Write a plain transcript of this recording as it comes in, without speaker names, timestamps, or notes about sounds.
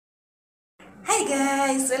Hi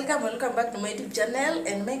guys, welcome back to my YouTube channel,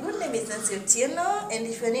 and my good name is Nancy Otieno, and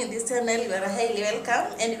if you're new in this channel, you are highly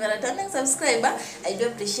welcome, and if you're a returning subscriber, I do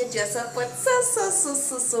appreciate your support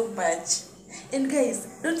so much. And guys,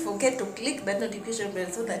 don't forget to click that notification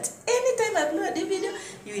bell so that anytime I upload a new video,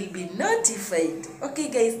 you will be notified. Okay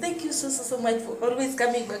guys, thank you so much for always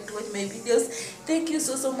coming back to watch my videos. Thank you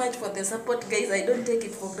so much for the support guys. I don't take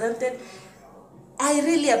it for granted. I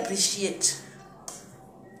really appreciate.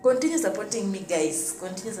 Continue supporting me guys.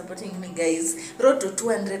 Road to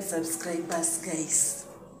 200 subscribers guys.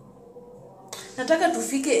 Nataka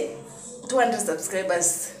tufike 200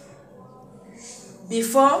 subscribers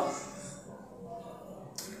before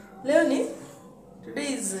Leonie.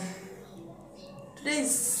 Today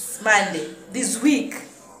is Monday. This week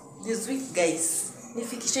guys,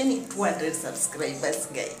 nifikisheni 200 subscribers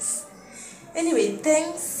guys. Anyway,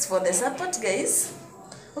 thanks for the support guys.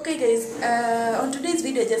 Okay guys, on today's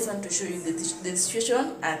video I just want to show you the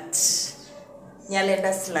situation at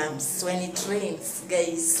Nyalenda slums when it rains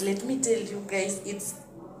guys. Let me tell you guys, it's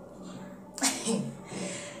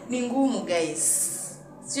ni ngumu guys.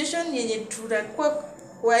 Situation yenye tutakuwa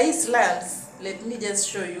kwa hii slums, let me just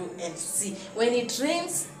show you and see. When it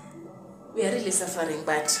rains, we are really suffering,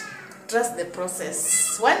 but trust the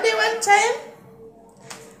process. One day, one time,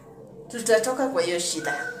 tutatoka kwa hiyo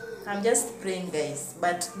shida. I'm just praying guys,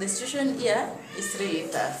 but the situation here is really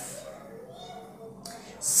tough.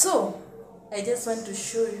 So I just want to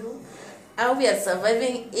show you how we are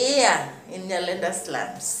surviving here in Nyalenda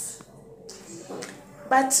slums.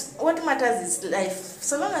 But what matters is life.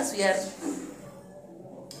 So long as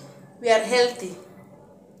we are healthy,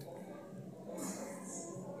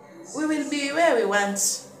 we will be where we want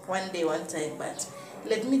one day, one time. But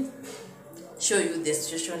let me show you the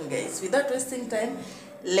situation guys. Without wasting time,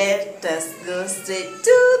 let us go straight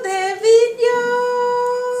to the video.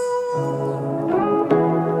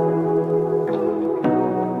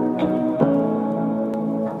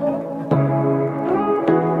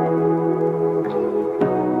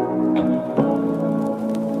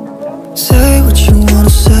 Say what you wanna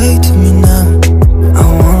say to me now. I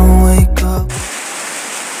wanna wake up.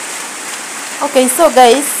 Okay, so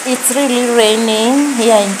guys, it's really raining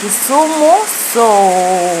here in Kisumu. So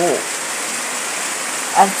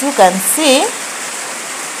as you can see,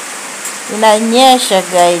 inanyesha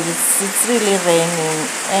guys, it's really raining,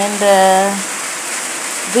 and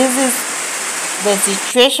this is the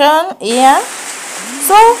situation here.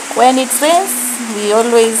 So when it rains, we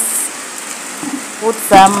always put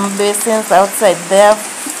some basins outside there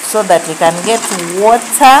so that we can get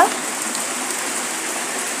water.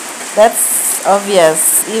 That's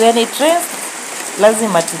obvious. When it rains,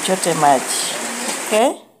 lazima tuchote maji.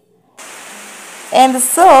 Okay? And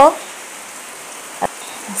so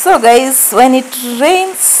guys, when it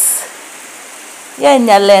rains here in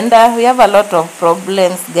Nyalenda, we have a lot of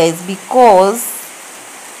problems guys, because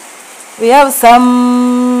we have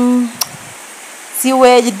some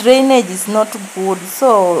sewage drainage is not good,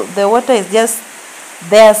 so the water is just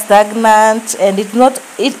there stagnant, and it's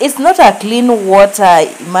not a clean water,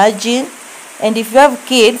 imagine. And if you have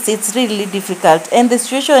kids, it's really difficult. And the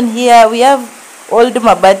situation here, we have old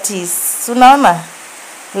mabatis, unaona,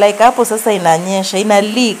 like hapo sasa inanyesha, ina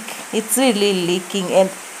leak, it's really leaking, and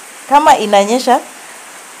kama inanyesha,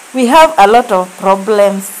 we have a lot of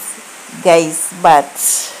problems guys, but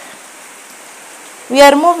we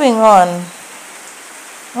are moving on.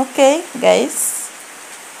 Okay guys,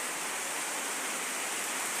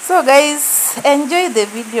 so guys, enjoy the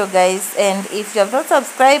video guys, and if you have not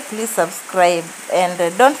subscribed, please subscribe, and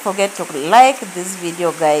don't forget to like this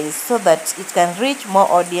video guys, so that it can reach more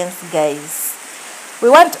audience guys. We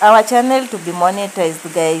want our channel to be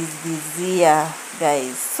monetized guys this year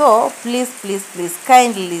guys, so please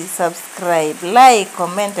kindly subscribe, like,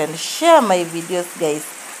 comment, and share my videos guys.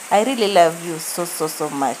 I really love you so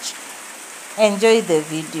much. Enjoy the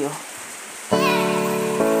video.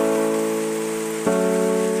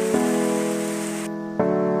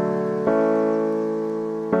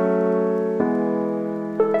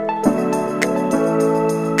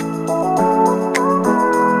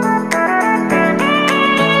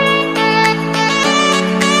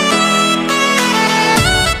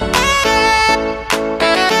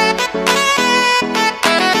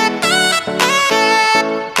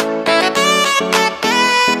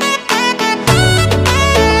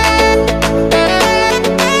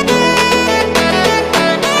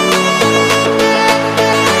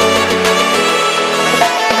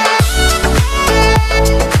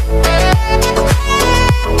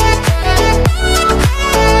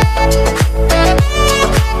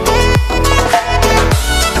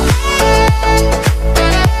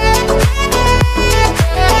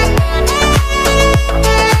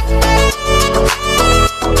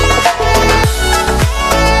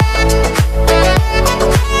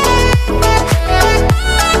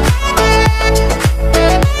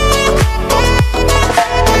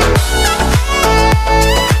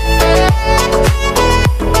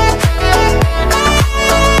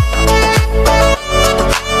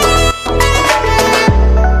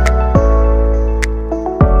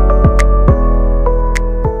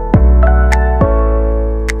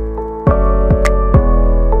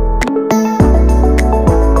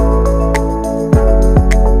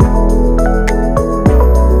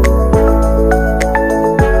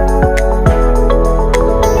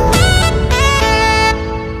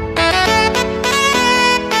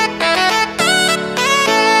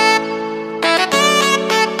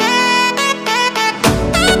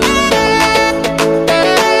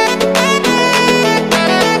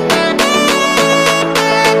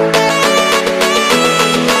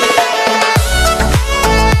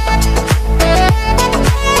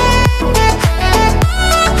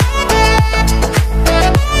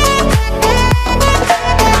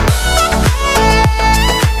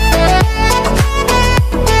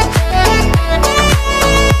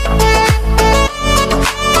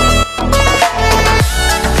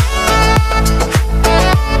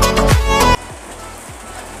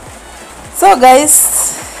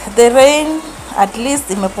 guys, the rain at least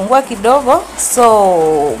imepungua kidogo,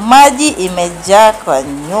 so maji imejaa kwa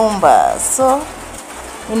nyumba, so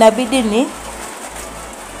inabidi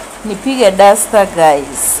nipige duster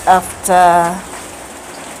guys after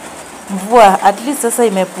mvua. At least sasa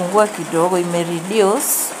imepungua kidogo,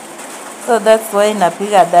 reduce, so that's why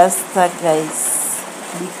napiga duster guys,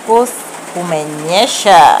 because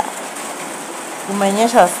kumenyesha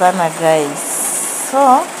sana guys.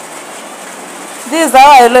 So this is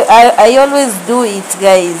how I always do it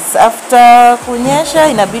guys. After kunyesha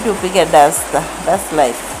inabidi upige duster. That's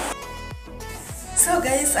life. So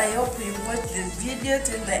guys, I hope you watched the video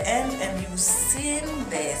till the end and you've seen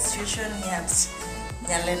the situation here at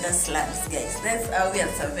Nyalenda Slums guys. That's how we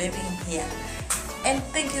are surviving here. And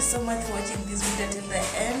thank you so much for watching this video till the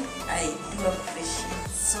end. I do appreciate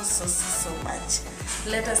so much.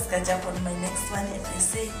 Let us catch up on my next one and I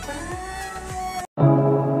say bye.